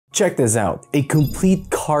Check this out, a complete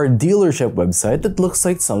car dealership website that looks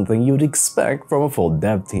like something you'd expect from a full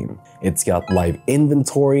dev team. It's got live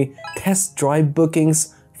inventory, test drive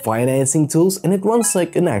bookings, financing tools, and it runs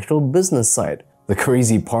like an actual business site. The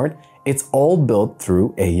crazy part? It's all built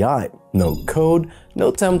through AI. No code,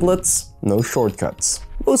 no templates, no shortcuts.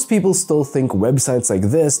 Most people still think websites like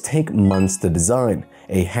this take months to design,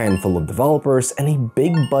 a handful of developers, and a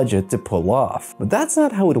big budget to pull off. But that's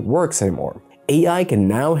not how it works anymore. AI can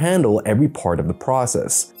now handle every part of the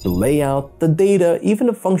process, the layout, the data, even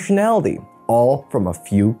the functionality, all from a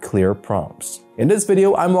few clear prompts. In this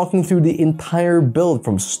video, I'm walking through the entire build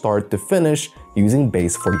from start to finish using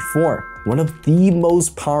Base 44, one of the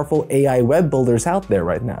most powerful AI web builders out there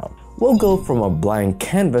right now. We'll go from a blank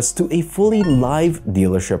canvas to a fully live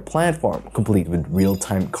dealership platform, complete with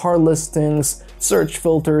real-time car listings, search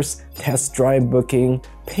filters, test drive booking,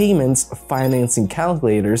 payments, financing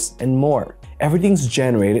calculators, and more. Everything's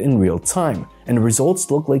generated in real time, and the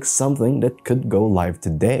results look like something that could go live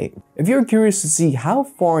today. If you're curious to see how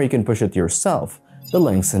far you can push it yourself, the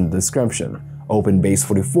link's in the description. Open Base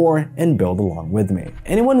 44 and build along with me.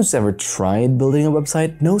 Anyone who's ever tried building a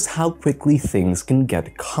website knows how quickly things can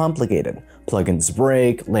get complicated. Plugins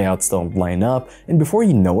break, layouts don't line up, and before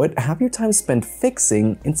you know it, half your time spent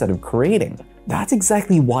fixing instead of creating. That's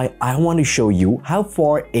exactly why I want to show you how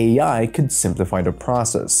far AI could simplify the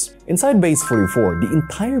process. Inside Base 44, the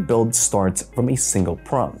entire build starts from a single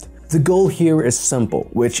prompt. The goal here is simple,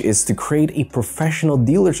 which is to create a professional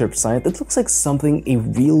dealership site that looks like something a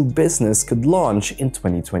real business could launch in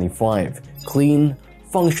 2025. Clean,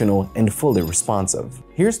 functional, and fully responsive.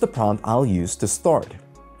 Here's the prompt I'll use to start.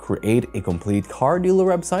 Create a complete car dealer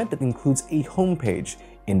website that includes a homepage,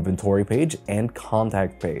 inventory page, and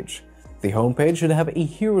contact page. The homepage should have a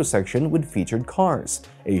hero section with featured cars,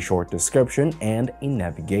 a short description, and a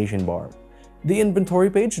navigation bar. The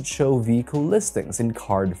inventory page should show vehicle listings in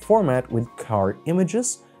card format with car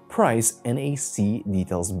images, price, and a See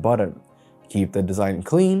Details button. Keep the design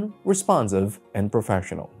clean, responsive, and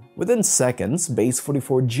professional. Within seconds, Base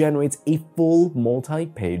 44 generates a full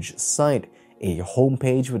multi-page site, a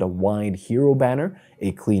homepage with a wide hero banner,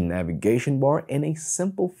 a clean navigation bar, and a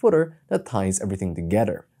simple footer that ties everything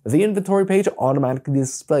together. The inventory page automatically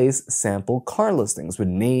displays sample car listings with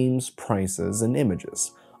names, prices, and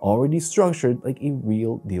images, already structured like a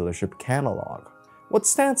real dealership catalog. What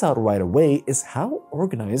stands out right away is how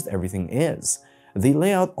organized everything is. The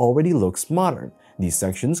layout already looks modern, these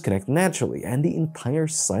sections connect naturally, and the entire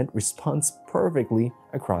site responds perfectly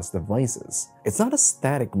across devices. It's not a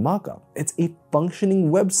static mockup, it's a functioning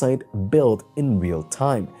website built in real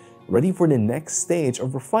time, ready for the next stage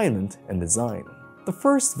of refinement and design. The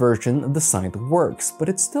first version of the site works, but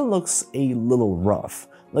it still looks a little rough,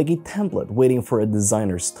 like a template waiting for a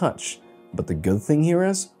designer's touch. But the good thing here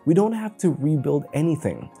is, we don't have to rebuild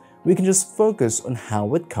anything. We can just focus on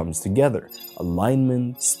how it comes together,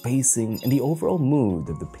 alignment, spacing, and the overall mood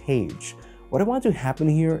of the page. What I want to happen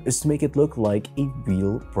here is to make it look like a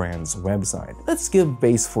real brand's website. Let's give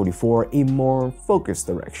Base 44 a more focused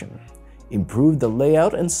direction. Improve the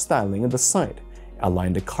layout and styling of the site.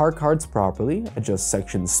 Align the car cards properly, adjust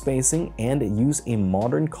section spacing, and use a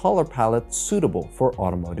modern color palette suitable for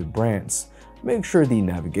automotive brands. Make sure the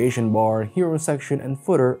navigation bar, hero section, and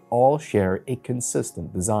footer all share a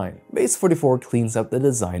consistent design. Base 44 cleans up the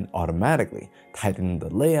design automatically, tightening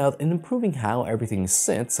the layout and improving how everything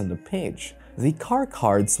sits on the page. The car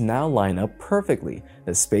cards now line up perfectly,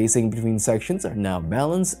 the spacing between sections are now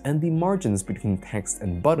balanced, and the margins between text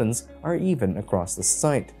and buttons are even across the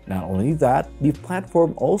site. Not only that, the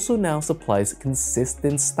platform also now supplies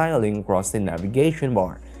consistent styling across the navigation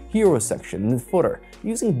bar, hero section, and footer,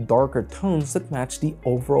 using darker tones that match the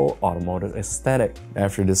overall automotive aesthetic.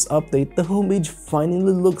 After this update, the homepage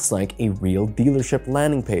finally looks like a real dealership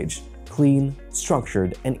landing page, clean,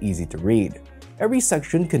 structured, and easy to read. Every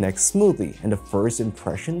section connects smoothly, and the first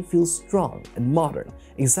impression feels strong and modern,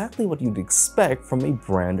 exactly what you'd expect from a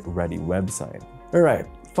brand-ready website. Alright,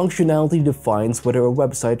 functionality defines whether a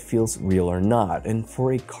website feels real or not, and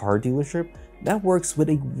for a car dealership, that works with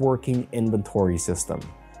a working inventory system.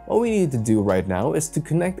 What we need to do right now is to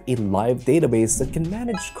connect a live database that can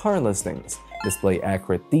manage car listings, display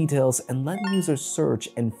accurate details, and let users search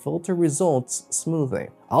and filter results smoothly.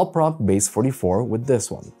 I'll prompt Base 44 with this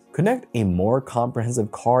one. Connect a more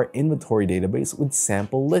comprehensive car inventory database with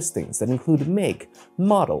sample listings that include make,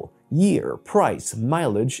 model, year, price,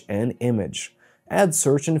 mileage, and image. Add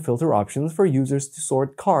search and filter options for users to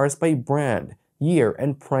sort cars by brand, year,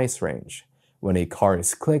 and price range. When a car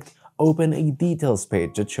is clicked, open a details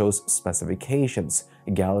page that shows specifications,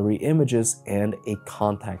 gallery images, and a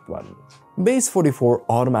contact button. Base44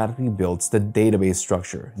 automatically builds the database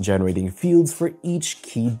structure, generating fields for each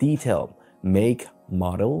key detail: make,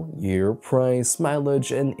 model, year, price,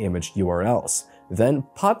 mileage, and image URLs, then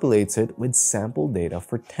populates it with sample data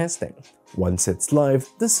for testing. Once it's live,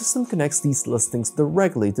 the system connects these listings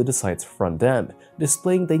directly to the site's front end,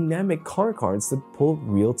 displaying dynamic car cards that pull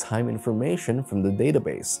real-time information from the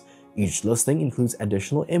database. Each listing includes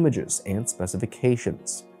additional images and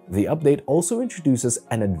specifications. The update also introduces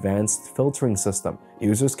an advanced filtering system.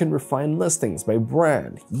 Users can refine listings by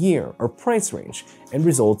brand, year, or price range, and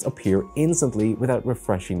results appear instantly without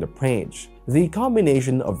refreshing the page. The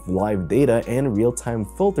combination of live data and real-time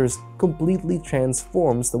filters completely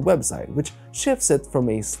transforms the website, which shifts it from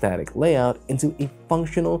a static layout into a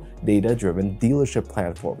functional, data-driven dealership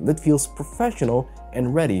platform that feels professional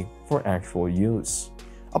and ready for actual use.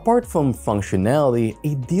 Apart from functionality,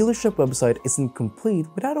 a dealership website isn't complete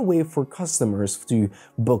without a way for customers to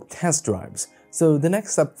book test drives, so the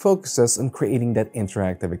next step focuses on creating that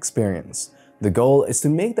interactive experience. The goal is to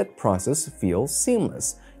make that process feel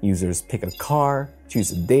seamless. Users pick a car,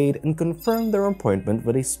 choose a date, and confirm their appointment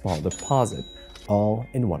with a small deposit, all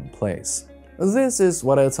in one place. This is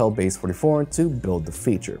what I tell Base44 to build the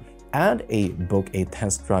feature. Add a book a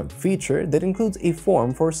test drive feature that includes a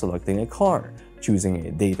form for selecting a car, choosing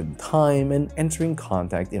a date and time, and entering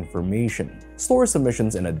contact information. Store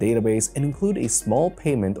submissions in a database and include a small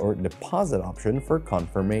payment or deposit option for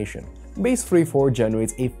confirmation. Base44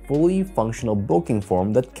 generates a fully functional booking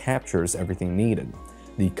form that captures everything needed: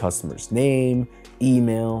 the customer's name,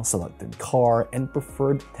 email, selected car, and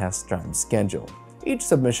preferred test drive schedule. Each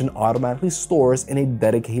submission automatically stores in a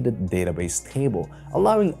dedicated database table,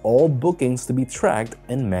 allowing all bookings to be tracked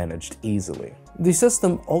and managed easily. The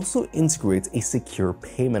system also integrates a secure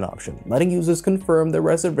payment option, letting users confirm their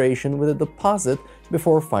reservation with a deposit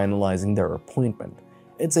before finalizing their appointment.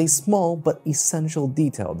 It's a small but essential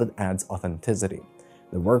detail that adds authenticity.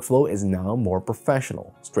 The workflow is now more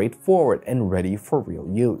professional, straightforward, and ready for real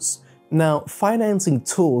use. Now, financing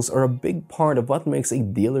tools are a big part of what makes a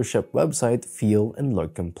dealership website feel and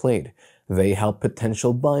look complete. They help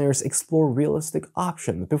potential buyers explore realistic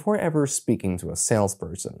options before ever speaking to a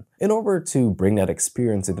salesperson. In order to bring that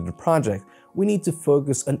experience into the project, we need to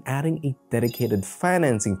focus on adding a dedicated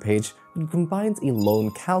financing page that combines a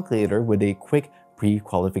loan calculator with a quick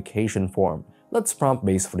pre-qualification form. Let's prompt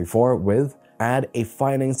Base44 with add a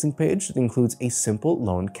financing page that includes a simple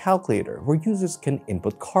loan calculator where users can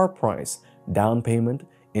input car price, down payment,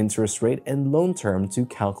 interest rate, and loan term to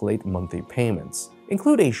calculate monthly payments.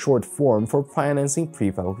 Include a short form for financing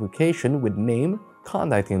pre-qualification with name,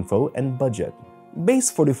 contact info, and budget.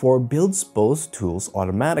 Base44 builds both tools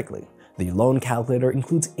automatically. The loan calculator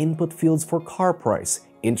includes input fields for car price,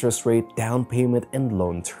 interest rate, down payment, and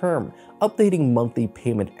loan term, updating monthly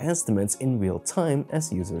payment estimates in real time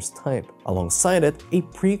as users type. Alongside it, a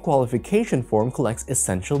pre-qualification form collects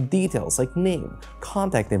essential details like name,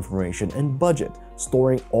 contact information, and budget,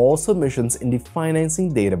 storing all submissions in the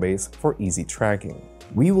financing database for easy tracking.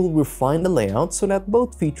 We will refine the layout so that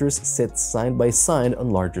both features sit side by side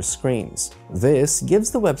on larger screens. This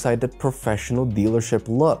gives the website the professional dealership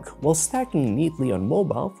look while stacking neatly on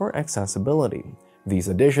mobile for accessibility. These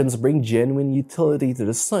additions bring genuine utility to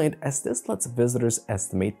the site as this lets visitors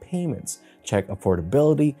estimate payments, check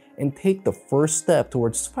affordability, and take the first step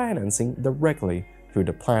towards financing directly through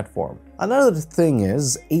the platform. Another thing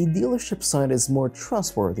is, a dealership site is more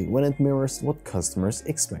trustworthy when it mirrors what customers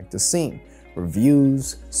expect to see.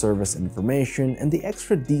 Reviews, service information, and the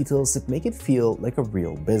extra details that make it feel like a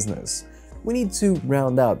real business. We need to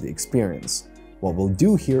round out the experience. What we'll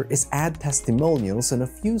do here is add testimonials and a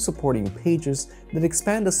few supporting pages that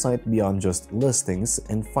expand the site beyond just listings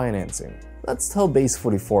and financing. Let's tell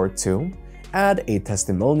Base44 to add a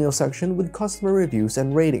testimonial section with customer reviews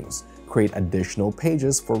and ratings, create additional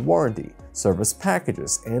pages for warranty, service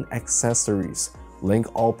packages, and accessories.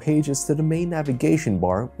 Link all pages to the main navigation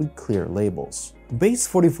bar with clear labels.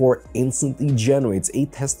 Base44 instantly generates a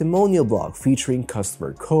testimonial blog featuring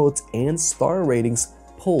customer quotes and star ratings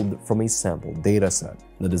pulled from a sample dataset.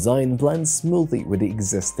 The design blends smoothly with the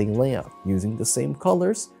existing layout, using the same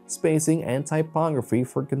colors, spacing, and typography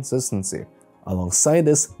for consistency. Alongside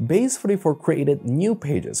this, Base44 created new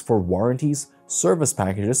pages for warranties, service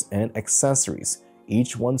packages, and accessories,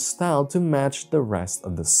 each one styled to match the rest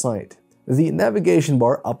of the site. The navigation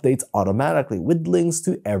bar updates automatically with links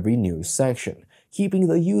to every new section, keeping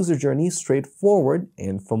the user journey straightforward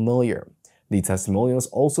and familiar. The testimonials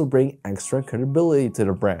also bring extra credibility to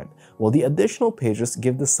the brand, while the additional pages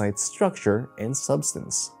give the site structure and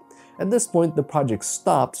substance. At this point, the project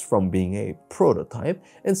stops from being a prototype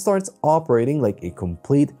and starts operating like a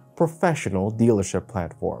complete, professional dealership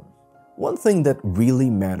platform. One thing that really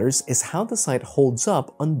matters is how the site holds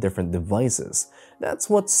up on different devices. That's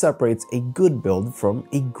what separates a good build from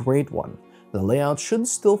a great one. The layout should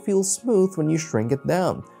still feel smooth when you shrink it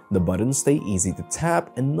down. The buttons stay easy to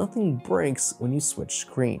tap and nothing breaks when you switch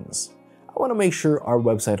screens. I want to make sure our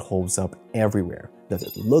website holds up everywhere, that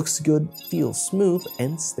it looks good, feels smooth,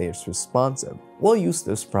 and stays responsive. We'll use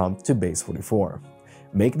this prompt to Base44.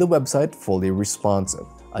 Make the website fully responsive.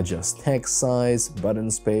 Adjust text size, button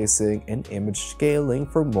spacing, and image scaling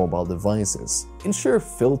for mobile devices. Ensure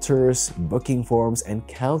filters, booking forms, and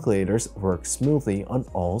calculators work smoothly on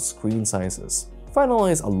all screen sizes.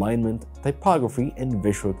 Finalize alignment, typography, and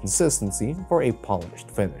visual consistency for a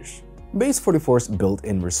polished finish. Base44's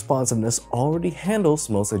built-in responsiveness already handles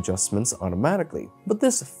most adjustments automatically, but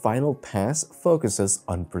this final pass focuses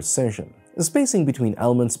on precision. The spacing between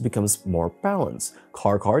elements becomes more balanced,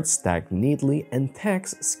 car cards stack neatly, and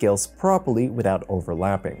text scales properly without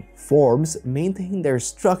overlapping. Forms maintain their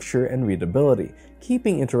structure and readability,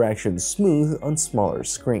 keeping interaction smooth on smaller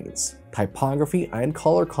screens. Typography and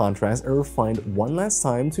color contrast are refined one last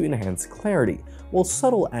time to enhance clarity, while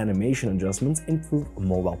subtle animation adjustments improve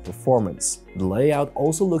mobile performance. The layout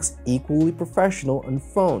also looks equally professional on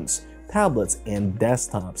phones, tablets, and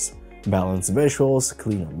desktops. Balanced visuals,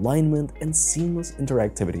 clean alignment, and seamless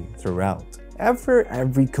interactivity throughout. After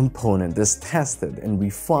every component is tested and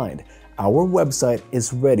refined, our website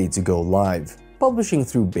is ready to go live. Publishing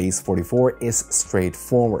through Base44 is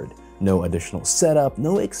straightforward. No additional setup,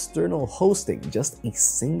 no external hosting, just a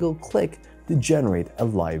single click to generate a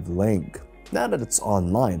live link. Now that it's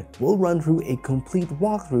online, we'll run through a complete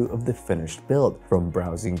walkthrough of the finished build, from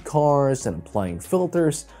browsing cars and applying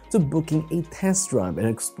filters to booking a test drive and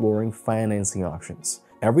exploring financing options.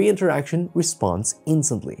 Every interaction responds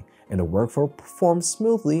instantly, and the workflow performs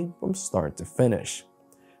smoothly from start to finish.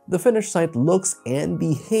 The finished site looks and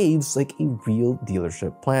behaves like a real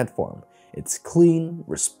dealership platform. It's clean,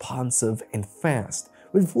 responsive, and fast,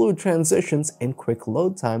 with fluid transitions and quick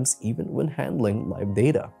load times even when handling live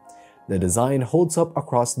data. The design holds up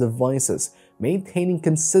across devices, maintaining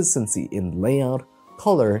consistency in layout,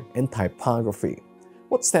 color, and typography.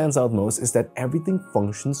 What stands out most is that everything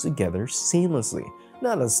functions together seamlessly,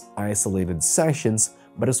 not as isolated sections,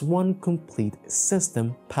 but as one complete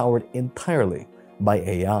system powered entirely by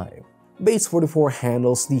AI. Base44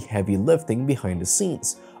 handles the heavy lifting behind the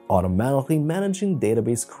scenes, automatically managing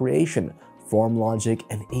database creation, form logic,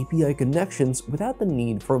 and API connections without the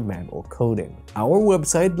need for manual coding. Our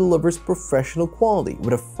website delivers professional quality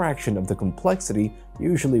with a fraction of the complexity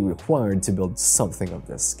usually required to build something of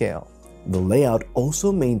this scale. The layout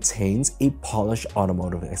also maintains a polished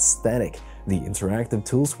automotive aesthetic. The interactive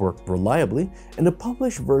tools work reliably, and the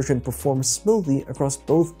published version performs smoothly across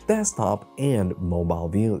both desktop and mobile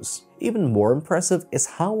views. Even more impressive is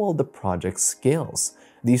how well the project scales.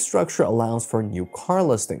 The structure allows for new car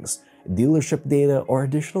listings, dealership data, or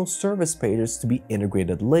additional service pages to be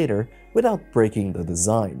integrated later without breaking the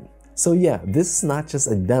design. So yeah, this is not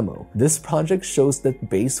just a demo. This project shows that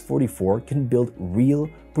Base44 can build real,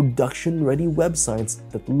 production-ready websites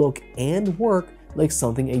that look and work like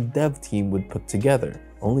something a dev team would put together,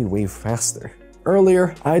 only way faster.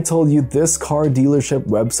 Earlier, I told you this car dealership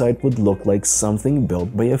website would look like something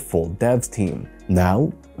built by a full dev team.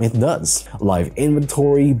 Now, it does. Live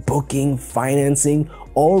inventory, booking, financing,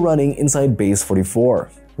 all running inside Base44.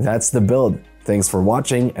 That's the build. Thanks for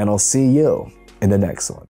watching, and I'll see you in the next one.